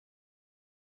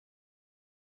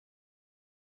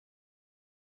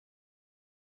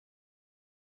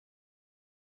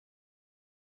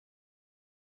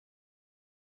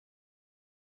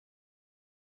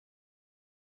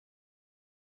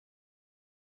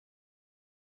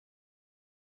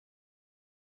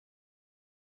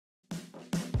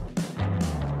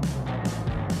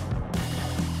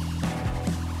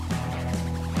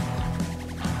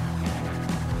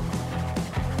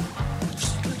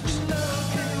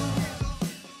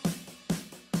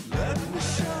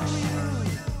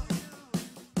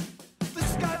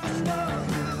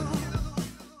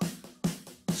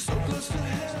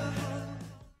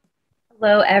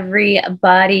Hello,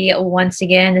 everybody. Once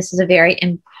again, this is a very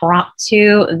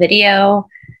impromptu video.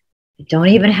 I don't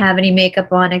even have any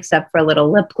makeup on except for a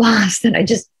little lip gloss that I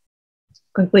just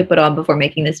quickly put on before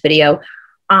making this video.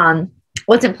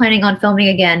 Wasn't planning on filming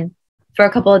again for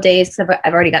a couple of days because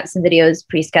I've already got some videos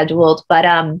pre-scheduled, but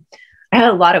I had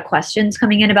a lot of questions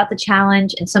coming in about the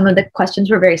challenge, and some of the questions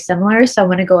were very similar. So I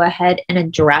want to go ahead and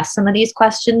address some of these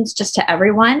questions just to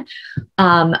everyone.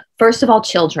 First of all,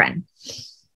 children.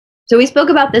 So we spoke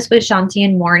about this with Chanti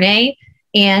and Morne,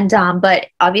 and but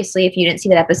obviously if you didn't see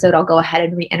that episode, I'll go ahead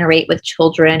and reiterate with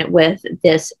children with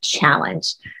this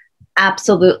challenge.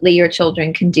 Absolutely, your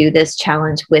children can do this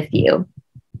challenge with you.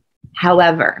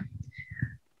 However,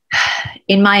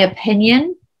 in my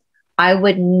opinion, I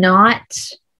would not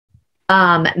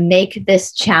make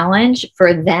this challenge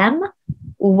for them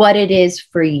what it is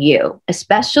for you,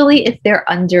 especially if they're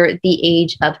under the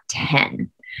age of 10.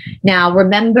 Now,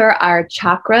 remember, our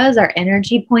chakras, our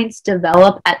energy points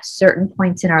develop at certain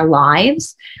points in our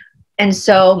lives. And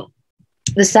so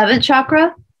the seventh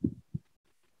chakra,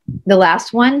 the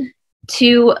last one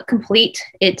to complete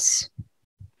its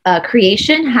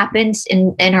creation, happens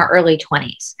in our early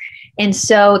 20s. And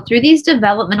so through these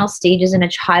developmental stages in a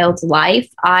child's life,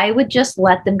 I would just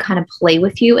let them kind of play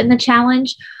with you in the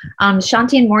challenge.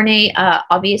 Chanti and Morne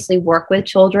obviously work with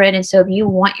children. And so if you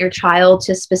want your child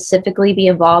to specifically be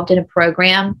involved in a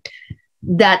program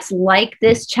that's like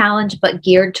this challenge, but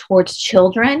geared towards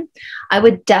children, I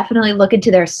would definitely look into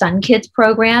their Sun Kids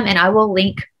program. And I will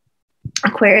link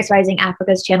Aquarius Rising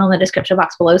Africa's channel in the description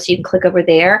box below, so you can click over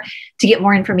there to get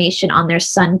more information on their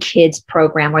Sun Kids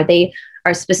program, where they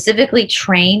are specifically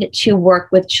trained to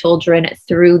work with children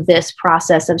through this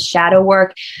process of shadow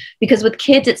work. Because with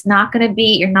kids, it's not going to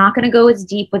be, you're not going to go as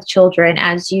deep with children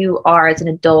as you are as an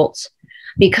adult,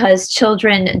 because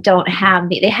children don't have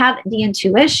they have the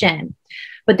intuition,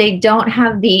 but they don't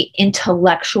have the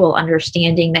intellectual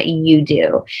understanding that you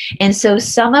do. And so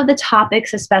some of the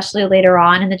topics, especially later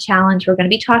on in the challenge, we're going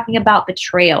to be talking about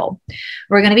betrayal.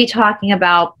 We're going to be talking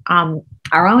about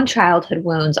our own childhood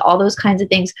wounds, all those kinds of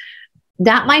things.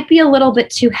 That might be a little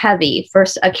bit too heavy for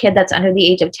a kid that's under the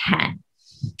age of 10.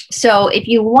 So if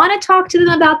you want to talk to them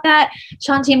about that,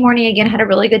 Chanti and Morne again had a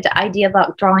really good idea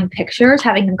about drawing pictures,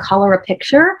 having them color a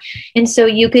picture. And so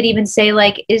you could even say,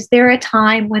 like, is there a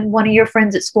time when one of your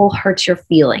friends at school hurts your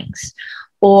feelings?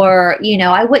 Or, you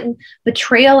know,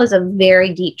 betrayal is a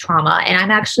very deep trauma. And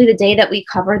I'm actually, the day that we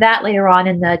cover that later on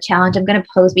in the challenge, I'm going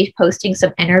to be posting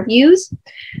some interviews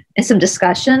and some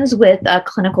discussions with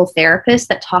clinical therapists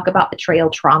that talk about betrayal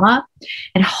trauma.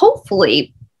 And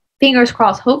hopefully, fingers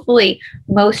crossed, hopefully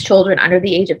most children under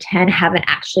the age of 10 haven't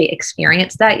actually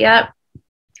experienced that yet.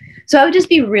 So I would just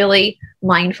be really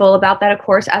mindful about that. Of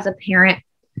course, as a parent,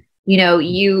 you know,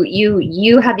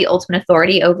 you have the ultimate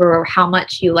authority over how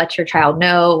much you let your child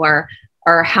know, or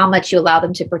how much you allow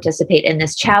them to participate in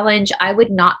this challenge. I would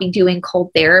not be doing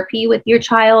cold therapy with your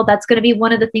child. That's going to be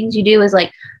one of the things you do, is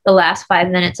like the last 5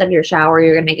 minutes of your shower,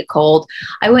 you're going to make it cold.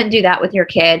 I wouldn't do that with your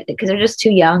kid because they're just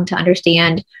too young to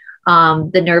understand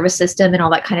the nervous system and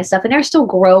all that kind of stuff. And they're still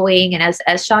growing. And as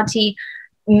Chanti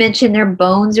mentioned, their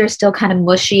bones are still kind of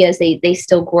mushy as they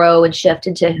still grow and shift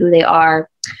into who they are,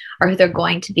 or who they're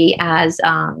going to be as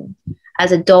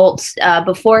adults.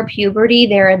 Before puberty,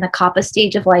 they're in the kappa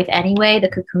stage of life anyway, the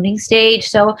cocooning stage.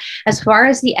 So as far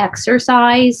as the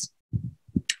exercise,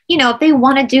 you know, if they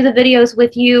want to do the videos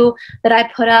with you that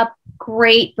I put up,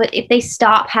 great. But if they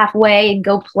stop halfway and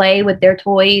go play with their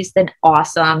toys, then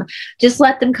awesome. Just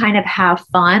let them kind of have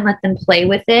fun. Let them play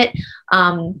with it.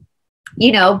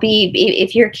 You know,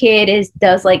 if your kid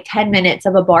does like 10 minutes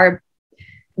of a bar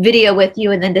video with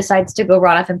you and then decides to go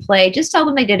run off and play, just tell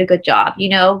them they did a good job. You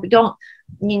know, don't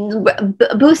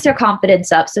boost their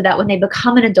confidence up, so that when they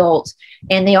become an adult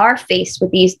and they are faced with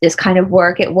this kind of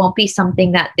work, it won't be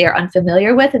something that they're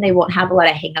unfamiliar with, and they won't have a lot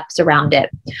of hangups around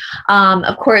it.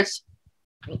 Of course,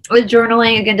 with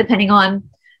journaling, again, depending on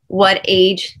what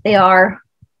age they are,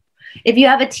 if you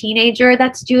have a teenager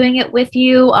that's doing it with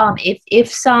you,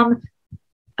 if some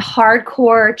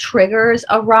hardcore triggers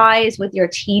arise with your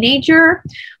teenager,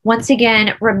 once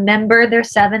again, remember their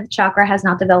seventh chakra has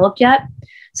not developed yet.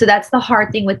 So that's the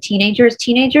hard thing with teenagers.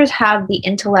 Teenagers have the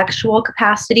intellectual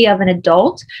capacity of an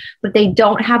adult, but they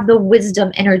don't have the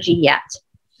wisdom energy yet.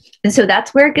 And so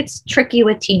that's where it gets tricky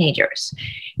with teenagers.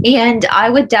 And I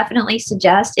would definitely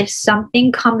suggest, if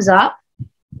something comes up,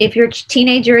 if your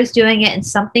teenager is doing it and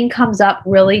something comes up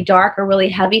really dark or really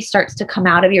heavy starts to come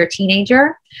out of your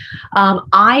teenager,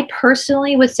 I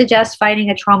personally would suggest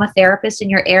finding a trauma therapist in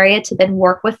your area to then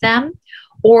work with them,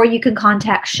 or you can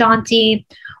contact Chanti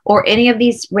or any of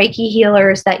these Reiki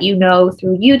healers that you know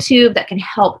through YouTube that can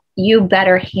help you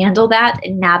better handle that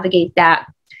and navigate that.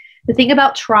 The thing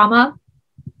about trauma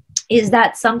is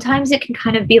that sometimes it can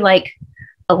kind of be like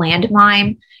a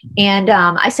landmine. And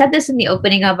I said this in the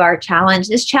opening of our challenge.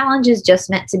 This challenge is just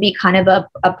meant to be kind of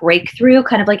a breakthrough,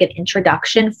 kind of like an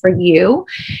introduction for you.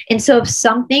 And so if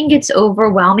something gets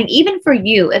overwhelming, even for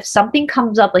you, if something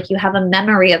comes up, like you have a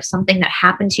memory of something that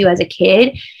happened to you as a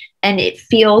kid, and it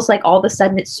feels like all of a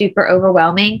sudden it's super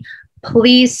overwhelming,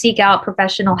 please seek out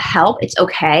professional help. It's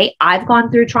okay. I've gone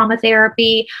through trauma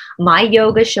therapy. My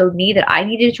yoga showed me that I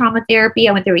needed trauma therapy.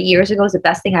 I went through it years ago. It was the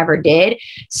best thing I ever did.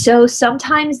 So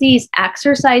sometimes these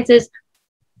exercises,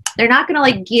 they're not going to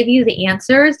like give you the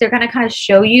answers. They're going to kind of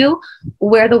show you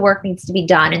where the work needs to be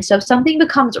done. And so if something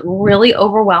becomes really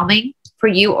overwhelming for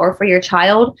you or for your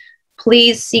child,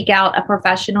 please seek out a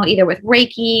professional, either with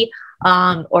Reiki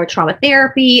or trauma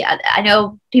therapy. I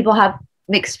know people have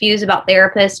mixed views about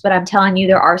therapists, but I'm telling you,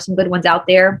 there are some good ones out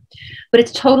there. But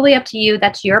it's totally up to you.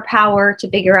 That's your power to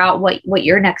figure out what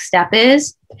your next step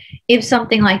is if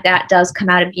something like that does come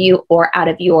out of you or out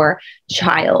of your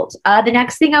child. The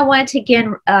next thing I wanted to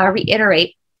again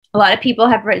reiterate, a lot of people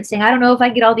have written saying, I don't know if I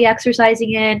get all the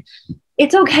exercising in.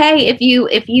 It's okay if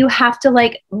you have to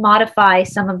like modify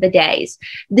some of the days.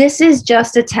 This is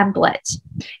just a template.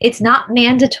 It's not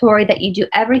mandatory that you do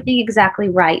everything exactly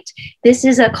right. This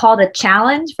is called a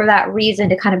challenge for that reason,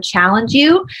 to kind of challenge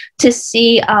you to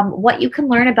see what you can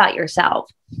learn about yourself.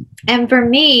 And for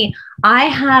me,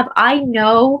 I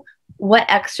know what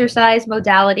exercise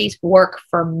modalities work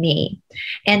for me.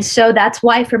 And so that's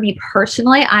why for me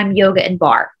personally, I'm yoga and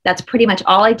bar. That's pretty much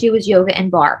all I do is yoga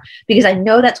and bar, because I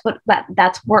know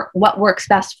what works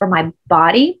best for my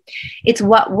body. It's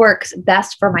what works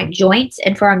best for my joints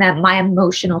and for my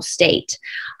emotional state.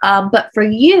 But for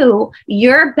you,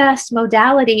 your best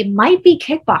modality might be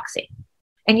kickboxing.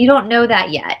 And you don't know that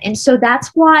yet. And so that's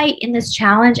why in this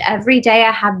challenge, every day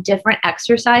I have different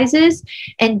exercises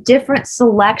and different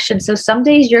selections. So some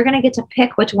days you're going to get to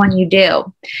pick which one you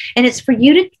do. And it's for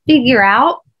you to figure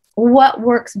out what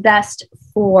works best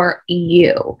for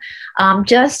you.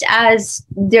 Just as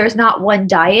there's not one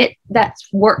diet that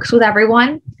works with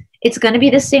everyone, it's going to be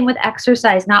the same with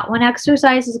exercise. Not one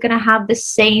exercise is going to have the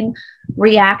same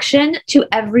reaction to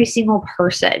every single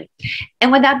person.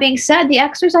 And with that being said, the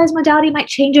exercise modality might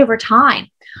change over time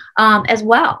as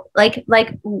well. Like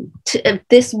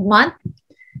this month,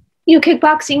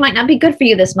 kickboxing might not be good for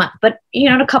you this month, but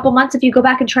in a couple months, if you go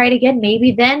back and try it again,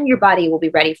 maybe then your body will be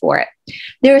ready for it.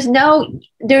 There's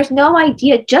no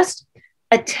idea. Just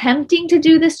attempting to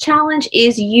do this challenge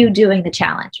is you doing the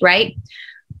challenge, right?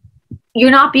 You're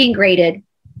not being graded.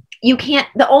 You can't,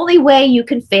 the only way you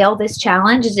can fail this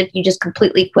challenge is if you just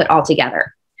completely quit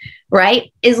altogether,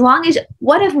 right?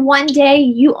 What if one day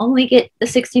you only get the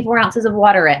 64 ounces of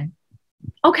water in?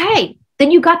 Okay,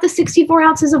 then you got the 64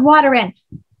 ounces of water in.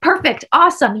 Perfect,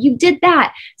 awesome, you did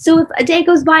that. So if a day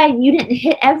goes by and you didn't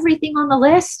hit everything on the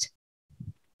list,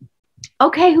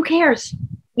 okay, who cares?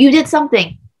 You did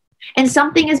something, and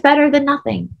something is better than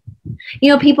nothing.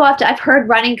 I've heard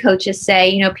running coaches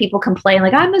say, people complain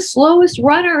like, I'm the slowest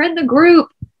runner in the group.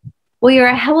 Well, you're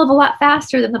a hell of a lot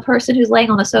faster than the person who's laying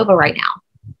on the sofa right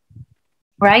now.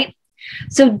 Right?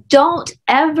 So don't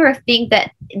ever think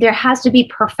that there has to be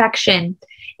perfection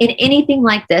in anything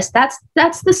like this. That's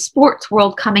the sports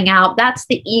world coming out. That's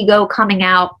the ego coming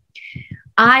out.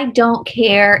 I don't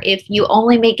care if you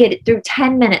only make it through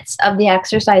 10 minutes of the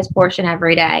exercise portion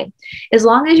every day, as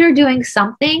long as you're doing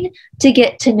something to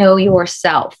get to know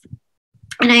yourself.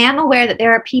 And I am aware that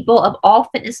there are people of all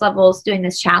fitness levels doing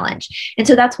this challenge. And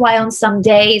so that's why on some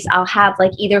days I'll have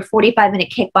like either 45-minute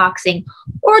kickboxing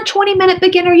or 20-minute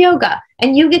beginner yoga,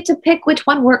 and you get to pick which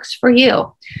one works for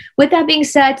you. With that being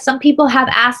said, some people have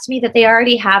asked me that they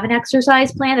already have an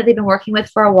exercise plan that they've been working with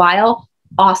for a while.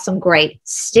 Awesome, great.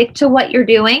 Stick to what you're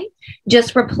doing.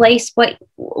 Just replace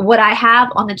what I have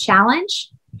on the challenge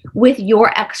with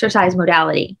your exercise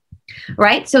modality,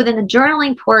 right? So then the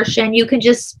journaling portion, you can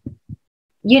just,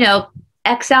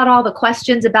 X out all the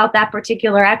questions about that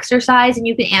particular exercise, and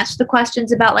you can answer the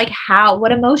questions about like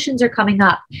what emotions are coming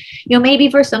up.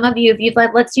 Maybe for some of you, if you've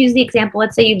let's use the example,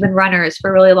 let's say you've been runners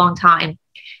for a really long time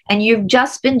and you've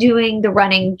just been doing the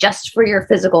running just for your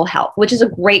physical health, which is a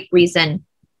great reason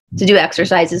to do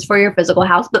exercises for your physical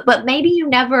health, but maybe you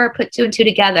never put two and two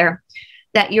together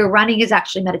that your running is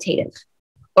actually meditative,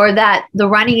 or that the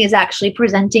running is actually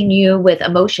presenting you with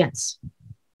emotions.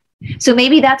 So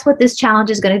maybe that's what this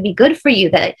challenge is going to be good for you,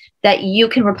 that you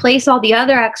can replace all the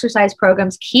other exercise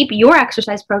programs, keep your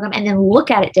exercise program, and then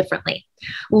look at it differently.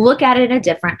 Look at it in a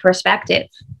different perspective.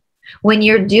 When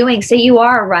you're doing, say you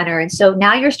are a runner, and so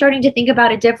now you're starting to think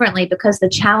about it differently because the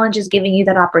challenge is giving you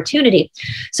that opportunity.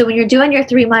 So when you're doing your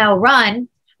 3-mile run,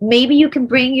 maybe you can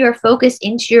bring your focus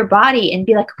into your body and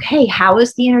be like, okay, how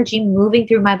is the energy moving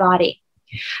through my body?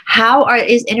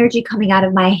 Is energy coming out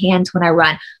of my hands when I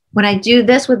run? When I do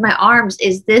this with my arms,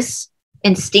 is this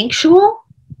instinctual?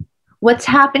 What's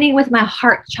happening with my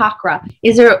heart chakra?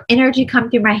 Is there energy coming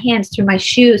through my hands, through my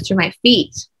shoes, through my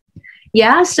feet?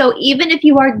 Yeah. So even if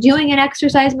you are doing an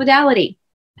exercise modality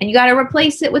and you got to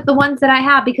replace it with the ones that I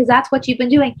have because that's what you've been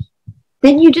doing,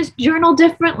 then you just journal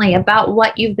differently about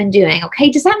what you've been doing. Okay.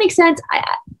 Does that make sense?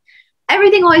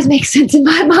 Everything always makes sense in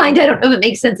my mind. I don't know if it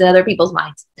makes sense in other people's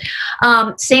minds.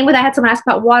 Same with, I had someone ask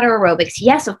about water aerobics.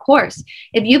 Yes, of course.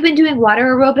 If you've been doing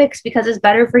water aerobics because it's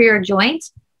better for your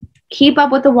joints, keep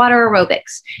up with the water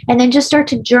aerobics and then just start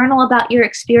to journal about your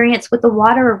experience with the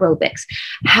water aerobics.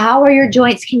 How are your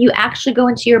joints? Can you actually go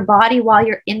into your body while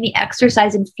you're in the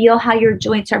exercise and feel how your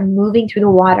joints are moving through the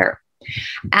water?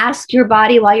 Ask your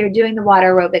body while you're doing the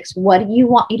water aerobics, what do you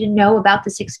want me to know about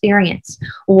this experience?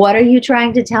 What are you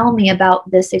trying to tell me about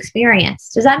this experience?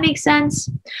 Does that make sense?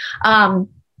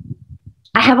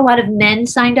 I have a lot of men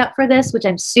signed up for this, which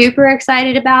I'm super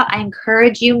excited about. I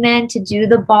encourage you men to do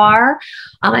the bar.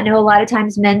 I know a lot of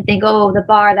times men think, oh, the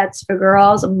bar, that's for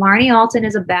girls. Marnie Alton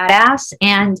is a badass,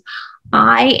 and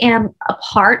I am a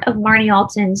part of Marnie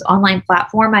Alton's online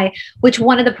platform, which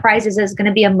one of the prizes is going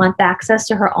to be a month access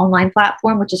to her online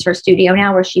platform, which is her studio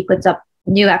now, where she puts up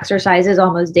new exercises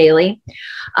almost daily.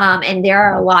 And there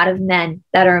are a lot of men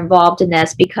that are involved in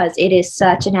this because it is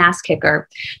such an ass kicker.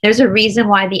 There's a reason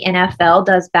why the NFL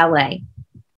does ballet,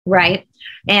 right?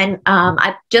 And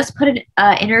I just put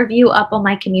an interview up on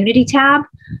my community tab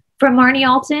from Marnie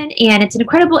Alton, and it's an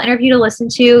incredible interview to listen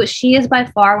to. She is by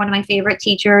far one of my favorite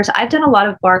teachers. I've done a lot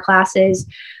of bar classes.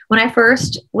 When I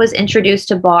first was introduced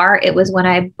to bar, it was when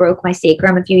I broke my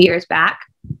sacrum a few years back.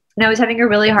 And I was having a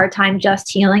really hard time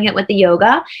just healing it with the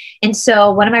yoga. And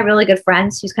so one of my really good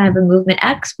friends, who's kind of a movement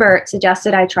expert,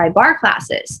 suggested I try bar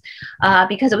classes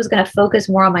because it was going to focus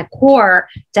more on my core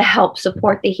to help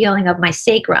support the healing of my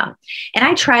sacrum. And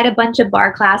I tried a bunch of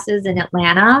bar classes in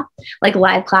Atlanta, like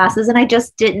live classes, and I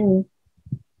didn't,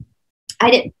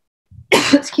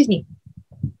 excuse me,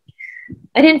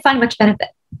 I didn't find much benefit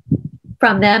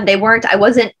from them. I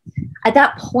wasn't, at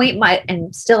that point,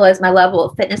 and still as my level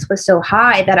of fitness was so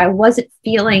high that I wasn't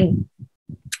feeling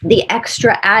the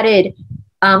extra added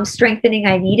strengthening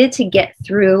I needed to get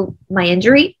through my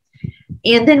injury.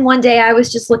 And then one day I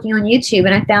was just looking on YouTube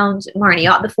and I found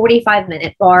Marnie, the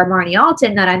 45-minute bar Marnie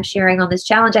Alton that I'm sharing on this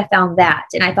challenge. I found that.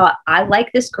 And I thought, I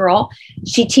like this girl.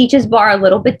 She teaches bar a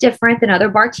little bit different than other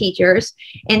bar teachers.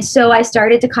 And so I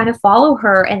started to kind of follow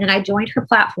her, and then I joined her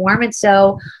platform. And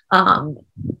so, and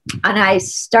I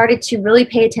started to really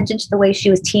pay attention to the way she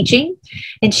was teaching.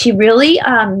 And she really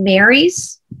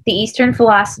marries the Eastern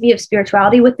philosophy of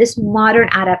spirituality with this modern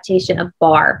adaptation of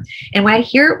bar. And when I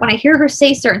hear her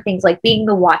say certain things like being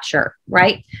the watcher,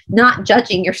 right? Not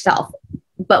judging yourself,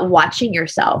 but watching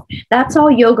yourself. That's all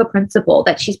yoga principle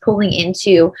that she's pulling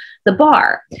into the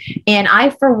bar. And I,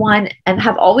 for one,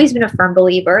 have always been a firm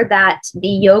believer that the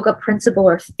yoga principle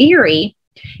or theory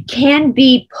can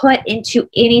be put into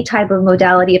any type of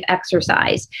modality of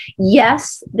exercise.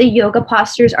 Yes, the yoga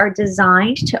postures are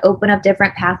designed to open up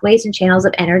different pathways and channels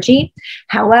of energy.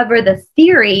 However, the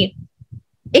theory,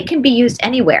 it can be used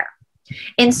anywhere.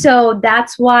 And so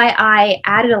that's why I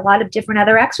added a lot of different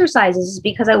other exercises,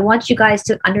 because I want you guys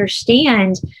to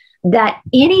understand that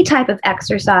any type of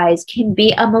exercise can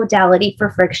be a modality for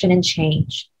friction and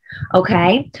change.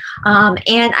 Okay.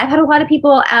 And I've had a lot of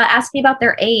people ask me about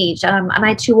their age. Am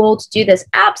I too old to do this?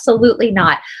 Absolutely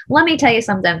not. Let me tell you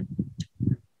something.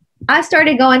 I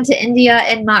started going to India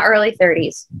in my early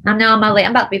 30s. I'm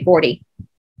about to be 40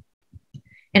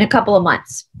 in a couple of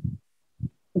months.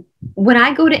 When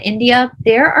I go to India,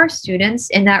 there are students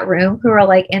in that room who are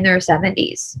like in their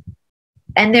 70s,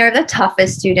 and they're the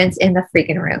toughest students in the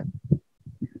freaking room.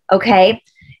 Okay.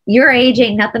 Your age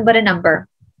ain't nothing but a number.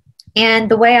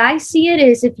 And the way I see it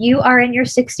is, if you are in your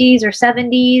 60s or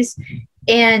 70s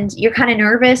and you're kind of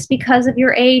nervous because of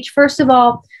your age, first of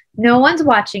all, no one's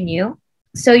watching you.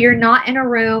 So you're not in a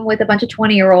room with a bunch of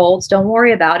 20-year-olds. Don't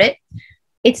worry about it.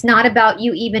 It's not about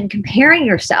you even comparing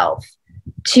yourself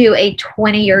to a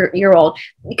 20-year-old.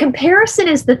 Comparison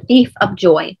is the thief of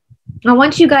joy. I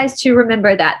want you guys to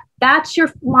remember that. That's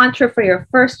your mantra for your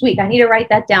first week. I need to write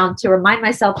that down to remind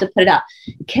myself to put it up.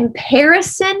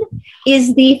 Comparison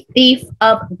is the thief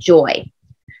of joy.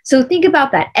 So think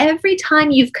about that. Every time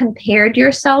you've compared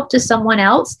yourself to someone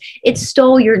else, it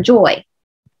stole your joy.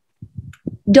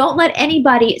 Don't let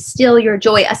anybody steal your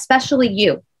joy, especially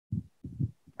you.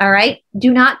 All right?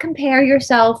 Do not compare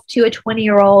yourself to a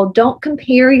 20-year-old. Don't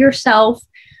compare yourself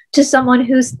to someone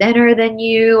who's thinner than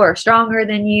you or stronger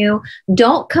than you.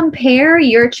 Don't compare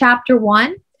your chapter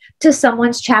 1 to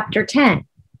someone's chapter 10.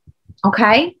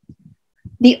 Okay?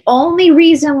 The only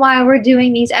reason why we're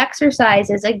doing these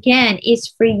exercises, again,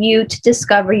 is for you to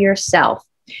discover yourself.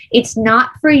 It's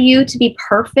not for you to be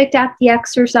perfect at the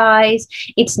exercise.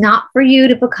 It's not for you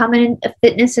to become a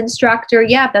fitness instructor.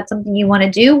 Yeah, if that's something you want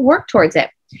to do, work towards it.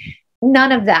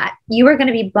 None of that. You are going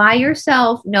to be by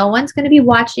yourself. No one's going to be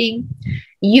watching.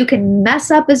 You can mess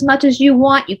up as much as you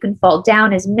want. You can fall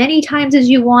down as many times as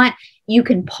you want. You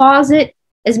can pause it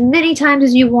as many times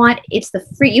as you want.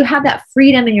 You have that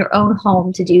freedom in your own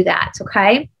home to do that,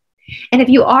 okay? And if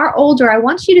you are older, I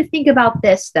want you to think about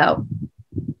this though.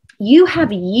 You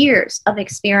have years of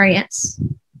experience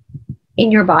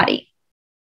in your body.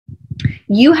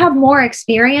 You have more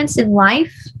experience in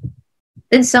life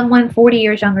than someone 40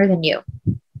 years younger than you.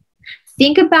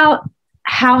 Think about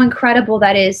how incredible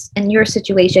that is in your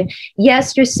situation.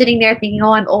 Yes, you're sitting there thinking,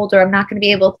 oh, I'm older, I'm not going to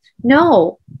be able.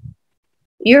 No,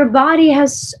 your body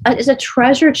is a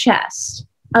treasure chest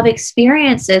of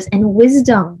experiences and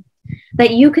wisdom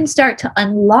that you can start to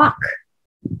unlock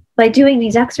by doing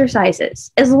these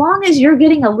exercises. As long as you're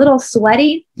getting a little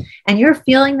sweaty and you're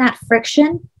feeling that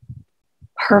friction,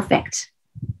 perfect.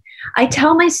 I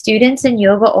tell my students in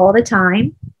yoga all the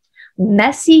time,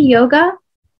 messy yoga,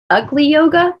 ugly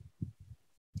yoga,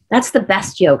 that's the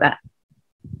best yoga.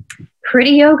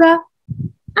 Pretty yoga,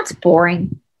 that's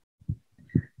boring.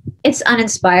 It's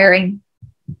uninspiring.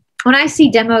 When I see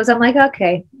demos, I'm like,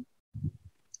 okay,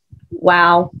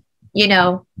 wow,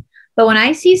 But when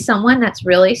I see someone that's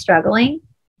really struggling,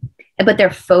 but they're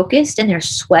focused and they're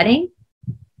sweating,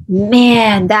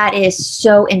 man, that is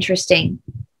so interesting.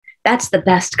 That's the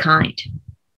best kind.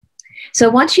 So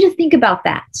I want you to think about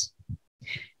that.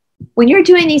 When you're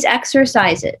doing these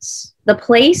exercises, the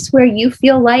place where you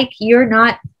feel like you're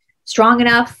not strong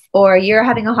enough or you're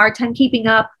having a hard time keeping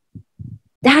up,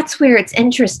 that's where it's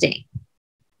interesting.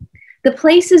 The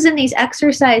places in these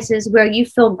exercises where you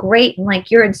feel great and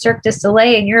like you're in Cirque du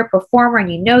Soleil and you're a performer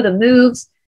and you know the moves,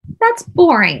 that's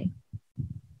boring.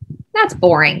 That's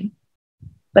boring.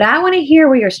 But I want to hear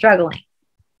where you're struggling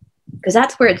because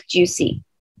that's where it's juicy.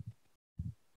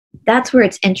 That's where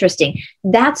it's interesting.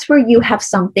 That's where you have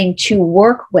something to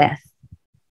work with.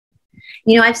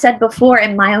 I've said before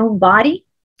in my own body.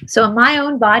 So in my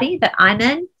own body that I'm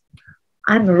in,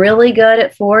 I'm really good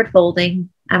at forward folding.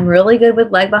 I'm really good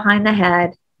with leg behind the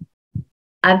head.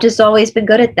 I've just always been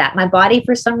good at that. My body,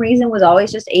 for some reason, was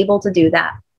always just able to do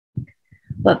that.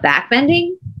 But back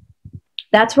bending,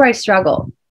 that's where I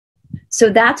struggle. So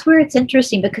that's where it's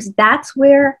interesting because that's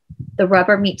where the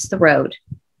rubber meets the road.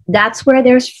 That's where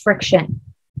there's friction.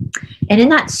 And in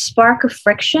that spark of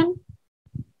friction,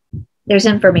 there's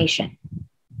information.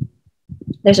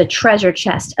 There's a treasure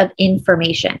chest of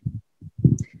information.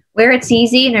 Where it's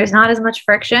easy and there's not as much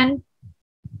friction,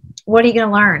 what are you going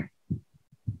to learn?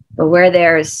 But where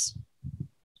there's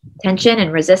tension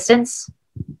and resistance,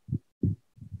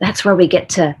 that's where we get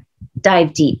to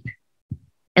dive deep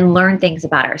and learn things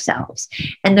about ourselves.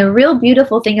 And the real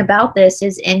beautiful thing about this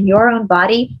is in your own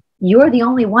body, you're the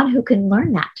only one who can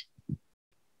learn that.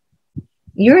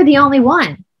 You're the only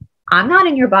one. I'm not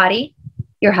in your body.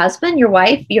 Your husband, your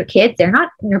wife, your kids, they're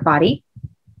not in your body.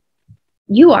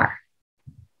 You are.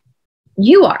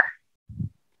 You are.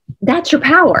 That's your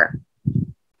power.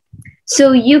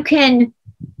 So you can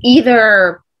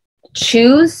either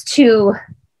choose to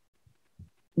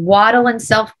waddle in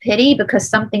self-pity because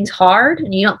something's hard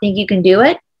and you don't think you can do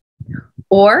it,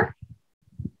 or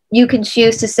you can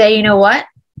choose to say, you know what?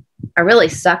 I really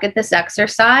suck at this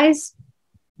exercise,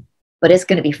 but it's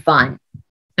going to be fun.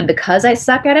 And because I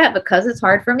suck at it, because it's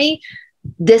hard for me,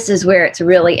 this is where it's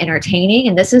really entertaining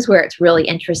and this is where it's really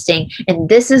interesting and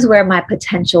this is where my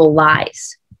potential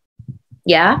lies.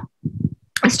 Yeah?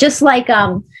 It's just like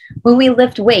when we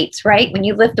lift weights, right? When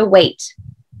you lift a weight.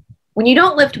 When you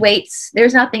don't lift weights,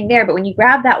 there's nothing there. But when you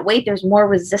grab that weight, there's more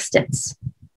resistance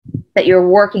that you're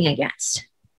working against.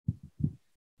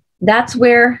 That's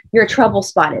where your trouble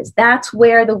spot is. That's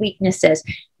where the weakness is.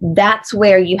 That's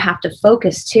where you have to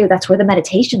focus too. That's where the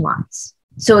meditation lies.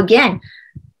 So again,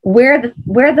 where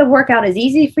the workout is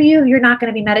easy for you, you're not going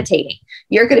to be meditating.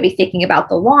 You're going to be thinking about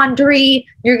the laundry.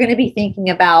 You're going to be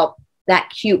thinking about that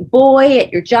cute boy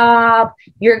at your job.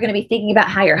 You're going to be thinking about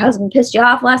how your husband pissed you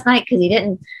off last night because he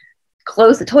didn't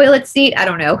close the toilet seat. I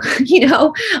don't know,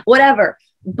 whatever.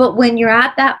 But when you're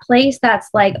at that place that's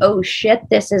like, oh shit,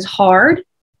 this is hard,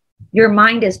 your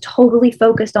mind is totally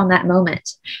focused on that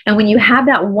moment. And when you have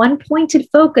that one pointed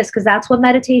focus, because that's what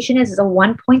meditation is a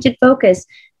one pointed focus,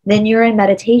 then you're in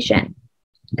meditation,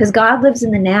 because God lives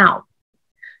in the now.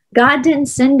 God didn't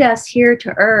send us here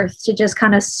to earth to just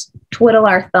kind of twiddle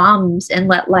our thumbs and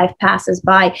let life pass us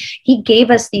by. He gave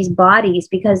us these bodies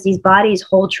because these bodies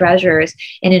hold treasures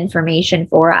and information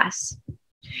for us.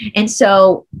 And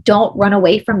so don't run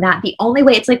away from that. The only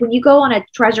way, it's like when you go on a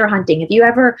treasure hunting, if you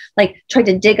ever like tried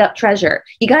to dig up treasure,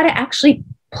 you got to actually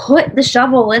put the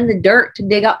shovel in the dirt to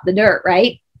dig up the dirt,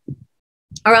 right?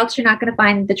 Or else you're not going to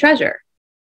find the treasure.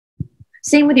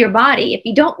 Same with your body. If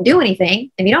you don't do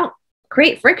anything, if you don't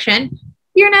create friction,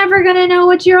 you're never going to know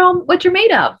what you're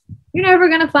made of. You're never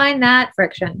going to find that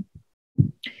friction.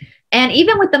 And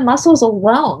even with the muscles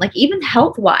alone, like even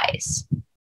health wise,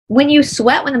 when you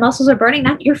sweat, when the muscles are burning,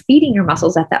 you're feeding your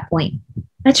muscles at that point.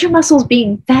 That's your muscles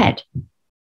being fed.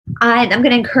 I'm going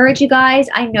to encourage you guys.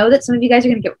 I know that some of you guys are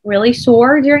going to get really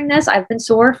sore during this. I've been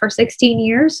sore for 16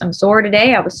 years. I'm sore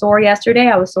today. I was sore yesterday.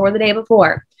 I was sore the day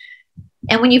before.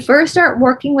 And when you first start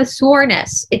working with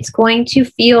soreness, it's going to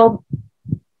feel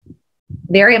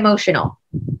very emotional.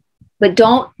 But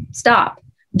don't stop.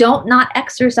 Don't not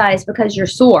exercise because you're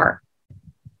sore.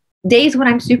 Days when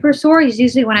I'm super sore is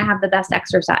usually when I have the best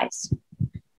exercise,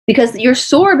 because you're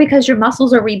sore because your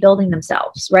muscles are rebuilding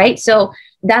themselves, right? So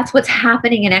that's what's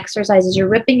happening in exercise is you're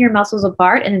ripping your muscles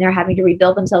apart and then they're having to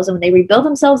rebuild themselves. And when they rebuild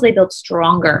themselves, they build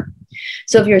stronger.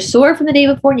 So if you're sore from the day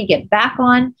before and you get back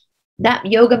on that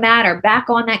yoga mat or back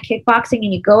on that kickboxing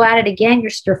and you go at it again,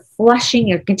 you're flushing,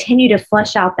 you continue to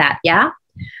flush out that, yeah?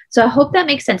 So I hope that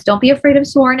makes sense. Don't be afraid of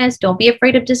soreness. Don't be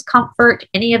afraid of discomfort,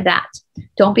 any of that.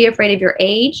 Don't be afraid of your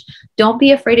age. Don't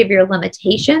be afraid of your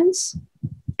limitations,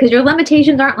 because your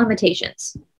limitations aren't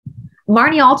limitations.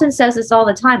 Marnie Alton says this all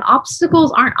the time.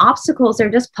 Obstacles aren't obstacles. They're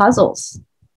just puzzles.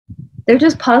 They're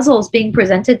just puzzles being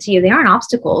presented to you. They aren't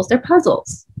obstacles. They're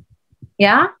puzzles.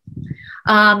 Yeah?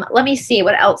 Let me see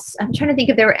what else. I'm trying to think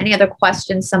if there were any other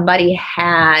questions somebody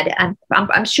had.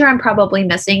 I'm sure I'm probably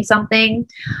missing something.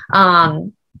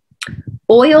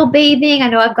 Oil bathing. I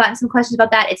know I've gotten some questions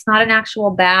about that. It's not an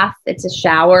actual bath. It's a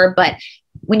shower. But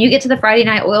when you get to the Friday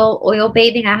night oil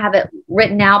bathing, I have it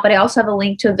written out, but I also have a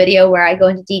link to a video where I go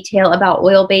into detail about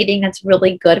oil bathing. That's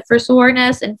really good for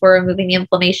soreness and for removing the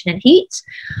inflammation and heat.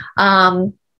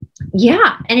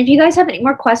 Yeah. And if you guys have any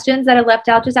more questions that I left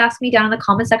out, just ask me down in the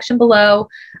comment section below.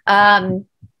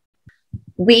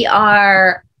 We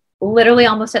are literally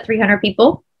almost at 300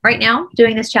 people right now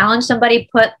doing this challenge. Somebody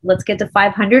put, let's get to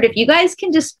 500. If you guys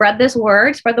can just spread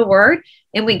the word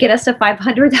and we get us to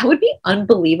 500, that would be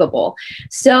unbelievable.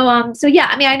 So yeah,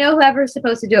 I mean, I know whoever's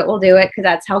supposed to do it will do it, because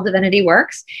that's how divinity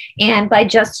works. And by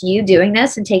just you doing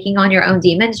this and taking on your own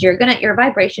demons, your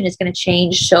vibration is going to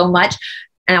change so much.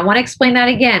 And I want to explain that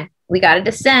again. We got to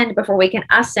descend before we can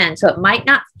ascend. So it might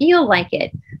not feel like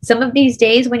it. Some of these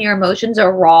days when your emotions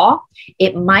are raw,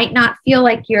 it might not feel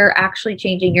like you're actually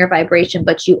changing your vibration,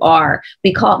 but you are.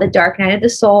 We call it the dark night of the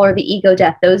soul or the ego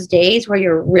death. Those days where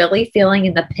you're really feeling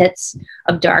in the pits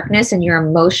of darkness and you're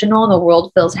emotional and the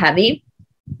world feels heavy.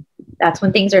 That's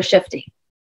when things are shifting.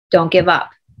 Don't give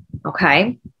up.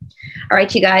 Okay. All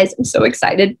right, you guys, I'm so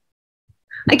excited.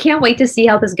 I can't wait to see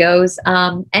how this goes.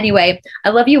 Anyway, I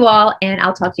love you all and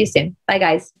I'll talk to you soon. Bye,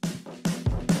 guys.